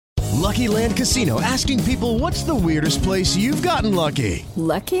Lucky Land Casino, asking people, what's the weirdest place you've gotten lucky?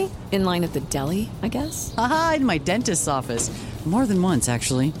 Lucky? In line at the deli, I guess? Aha, in my dentist's office. More than once,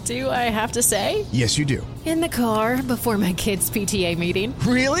 actually. Do I have to say? Yes, you do. In the car before my kids' PTA meeting.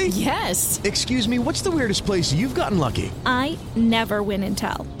 Really? Yes. Excuse me, what's the weirdest place you've gotten lucky? I never win and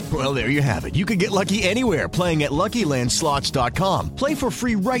tell. Well, there you have it. You can get lucky anywhere, playing at LuckyLandSlots.com. Play for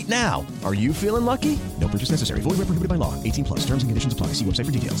free right now. Are you feeling lucky? No purchase necessary. Void where prohibited by law. 18+. Terms and conditions apply. See website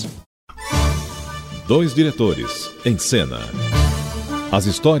for details. Dois diretores em cena. As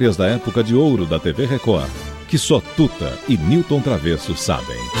histórias da época de ouro da TV Record, que só Tuta e Newton Travesso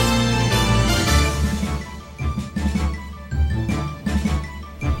sabem.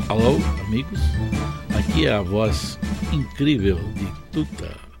 Alô, amigos? Aqui é a voz incrível de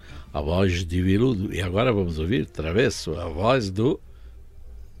Tuta, a voz de Viludo. E agora vamos ouvir Travesso, a voz do...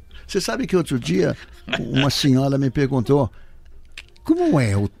 Você sabe que outro dia uma senhora me perguntou como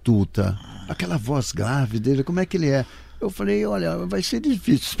é o Tuta? Aquela voz grave dele, como é que ele é? Eu falei, olha, vai ser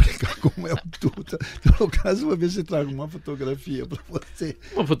difícil explicar como é o Tuta. No caso, uma vez você traga uma fotografia para você.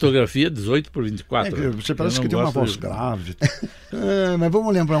 Uma fotografia 18x24. Você parece que tem uma voz grave. Mas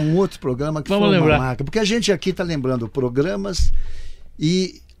vamos lembrar um outro programa que foi uma marca. Porque a gente aqui está lembrando programas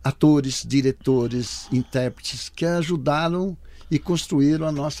e atores, diretores, intérpretes que ajudaram e construíram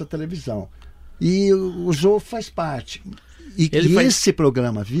a nossa televisão. E o Jô faz parte. E esse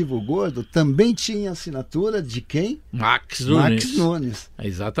programa Vivo o Gordo também tinha assinatura de quem? Max Nunes.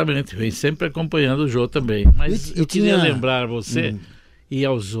 Exatamente, vem sempre acompanhando o Jô também. Mas eu queria lembrar você e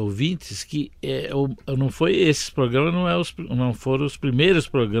aos ouvintes que não foi esses programas, não foram os primeiros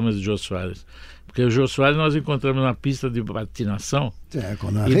programas de Jô Soares. Porque o Jô Soares nós encontramos na pista de patinação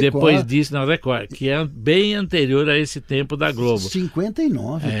e depois disso na Record, que é bem anterior a esse tempo da Globo.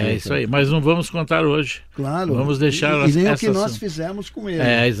 59. É isso aí, mas não vamos contar hoje. Claro. Vamos deixar e nem o que nós fizemos com ele.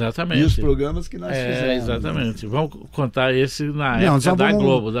 Exatamente. E os programas que nós fizemos. Exatamente. Vamos contar esse na época da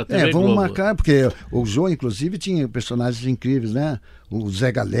Globo, da TV vamos Globo. Marcar, porque o Jô, inclusive, tinha personagens incríveis, né? O Zé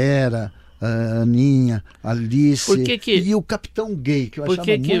Galera, a Aninha, a Alice e o Capitão Gay, que eu achava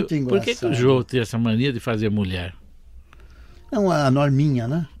muito engraçado. Por que o Jô tem essa mania de fazer mulher? Não, a Norminha,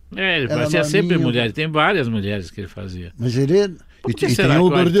 né? Ele fazia sempre mulher, tem várias mulheres que ele fazia. Mas ele... E tem o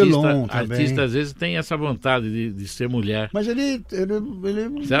Gordelon também. Artista às vezes tem essa vontade de ser mulher. Mas ele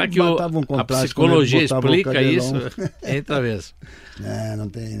será que a psicologia explica isso? Entra mesmo. Não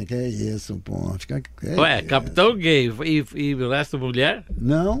tem, que é isso, pô. Capitão Gay e o resto mulher?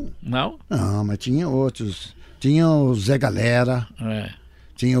 Não, mas tinha outros. Tinha o Zé Galera,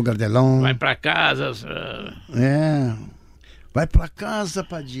 tinha o Gordelon. Vai pra casa. Vai pra casa,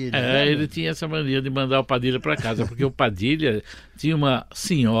 Padilha. Ele tinha essa mania de mandar o Padilha pra casa, porque o Padilha tinha uma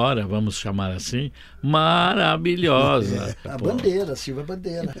senhora, vamos chamar assim, maravilhosa. A Bandeira, Silva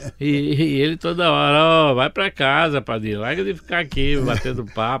Bandeira. E ele toda hora, vai pra casa, Padilha, larga de ficar aqui batendo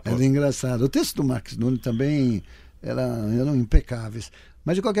papo. Era engraçado. O texto do Max Nunes também eram impecáveis.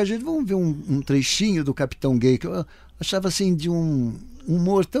 Mas de qualquer jeito, vamos ver um trechinho do Capitão Gay, que eu achava assim de um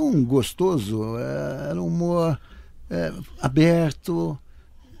humor tão gostoso. Era um humor... aberto,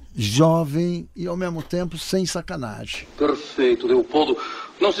 jovem e ao mesmo tempo sem sacanagem. Perfeito, Leopoldo.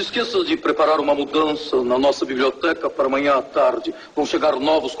 Não se esqueça de preparar uma mudança na nossa biblioteca para amanhã à tarde. Vão chegar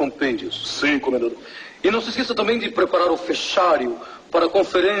novos compêndios. Sim, comendador. E não se esqueça também de preparar o fechário para a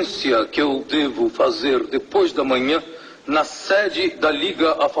conferência que eu devo fazer depois da manhã na sede da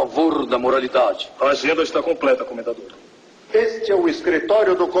Liga a Favor da Moralidade. A agenda está completa, comendador. Este é o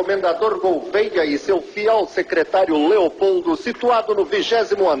escritório do Comendador Gouveia e seu fiel secretário Leopoldo, situado no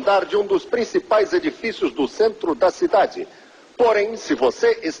 20º andar de um dos principais edifícios do centro da cidade. Porém, se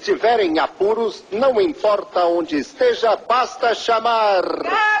você estiver em apuros, não importa onde esteja, basta chamar...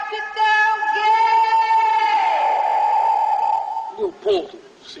 Capitão Gay! Leopoldo,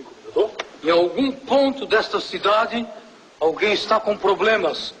 sim, comendador? Em algum ponto desta cidade, alguém está com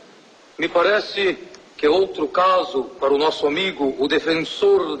problemas. Me parece... que é outro caso para o nosso amigo, o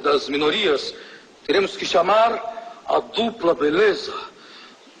defensor das minorias. Teremos que chamar a dupla beleza.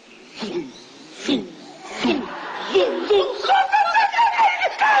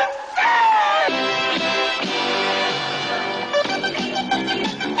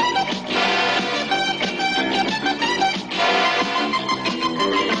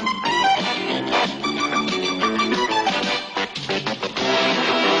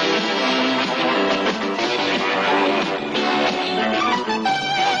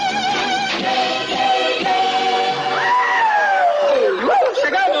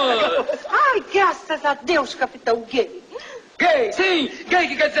 Graças a Deus, Capitão Gay. Gay, sim! Gay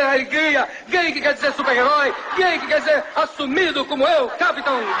que quer dizer alegria, gay que quer dizer super-herói, gay que quer dizer assumido como eu,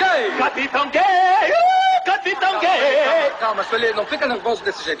 Capitão Gay! Capitão Gay! Capitão Gay! Calma, Sueli, não fica nervoso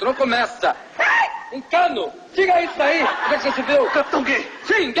desse jeito, não começa. Encano! Diga isso daí! Como é que você se viu? Capitão Gay!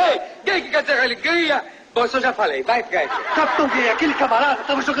 Sim, gay! Gay que quer dizer alegria! Bom, isso eu já falei, vai em frente. Capitão Gay, aquele camarada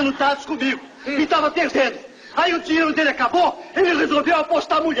estava jogando dados comigo e estava perdendo. Aí o dinheiro dele acabou, ele resolveu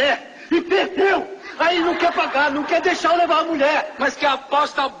apostar a mulher e perdeu. Aí não quer pagar, não quer deixar eu levar a mulher. Mas que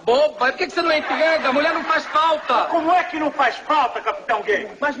aposta boba! Por que você não entrega? A mulher não faz falta! Como é que não faz falta, Capitão Gay?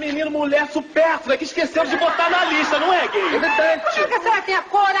 Mas menino, mulher supérflua que esqueceu de botar na lista, não é, Gay? Evidente! Como é que a senhora tem a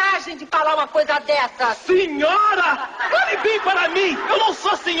coragem de falar uma coisa dessa? Senhora! Olhe bem para mim! Eu não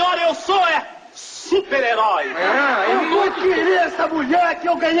sou senhora, eu sou super-herói! Eu vou querer essa mulher que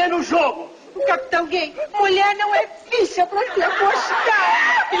eu ganhei no jogo! Capitão Gay, mulher não é ficha pra se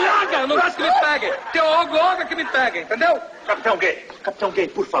apostar. Me larga, não gosto que me peguem. Tem logo que me peguem, entendeu? Capitão Gay,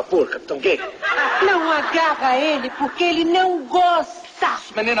 por favor, Capitão Gay. Não agarra ele porque ele não gosta.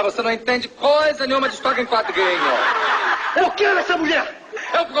 Menina, você não entende coisa nenhuma de história em quadrinho. Eu quero essa mulher.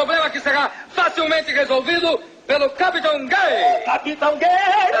 É um problema que será facilmente resolvido pelo Capitão Gay. Capitão Gay!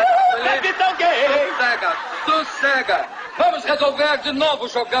 Capitão Gay! Sossega. Vamos resolver de novo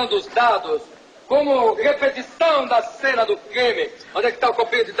jogando os dados. Como repetição da cena do crime. Onde é que está o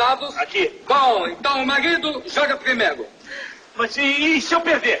copinho de dados? Aqui. Bom, então o marido joga primeiro. Mas e se eu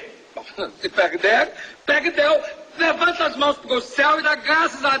perder? Bom, se perder, perdeu. Levanta as mãos pro céu e dá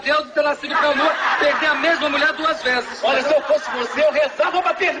graças a Deus de ter nascido pra lua, perder a mesma mulher 2 vezes. Olha, se eu fosse você, eu rezava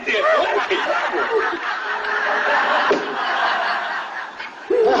pra perder.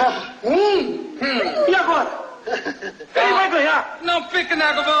 E agora? Quem vai ganhar? Não fique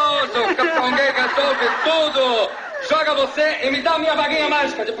nervoso, Capitão Gay resolve tudo. Joga você e me dá a minha varinha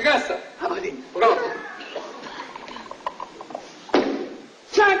mágica, depressa. Pronto.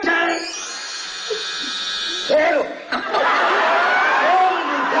 Tchau! Zero!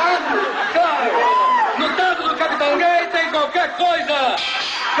 Claro! No dado do Capitão Gay tem qualquer coisa!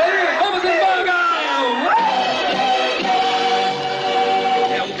 Vem, vamos embora!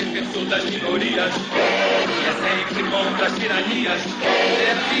 É o defensor das minorias, é sempre contra as tiranias,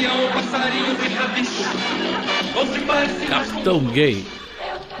 é peão, passarinhos e rabicho. Capitão Gay,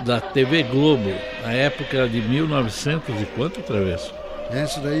 da TV Globo, na época de 1900 e quanto, Travesso?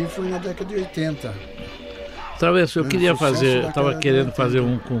 Essa daí foi na década de 80. Travesso, eu queria fazer, estava querendo fazer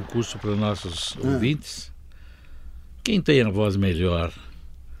um concurso para os nossos ouvintes. Quem tem a voz melhor?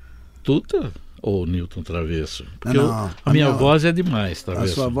 Tuta ou Newton Travesso? Porque a minha voz é demais,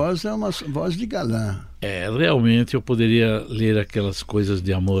 Travesso. A sua voz é uma voz de galã. Realmente eu poderia ler aquelas coisas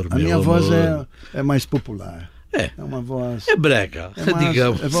de amor. A minha voz é mais popular. É uma voz... É brega,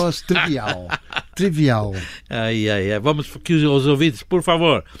 digamos. É voz trivial. Trivial. Ai. Vamos que os ouvintes, por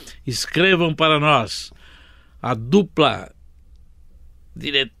favor, escrevam para nós. A dupla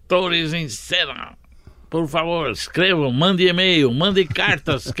Diretores em Cena. Por favor, escrevam, mande e-mail, mande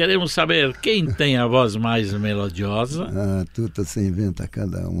cartas. Queremos saber quem tem a voz mais melodiosa. Tuta, você inventa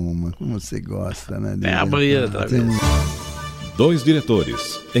cada uma, como você gosta, né? Amanhã, Travesso. 2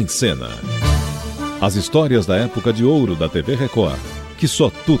 diretores em cena. As histórias da época de ouro da TV Record, que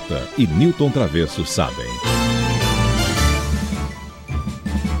só Tuta e Newton Travesso sabem.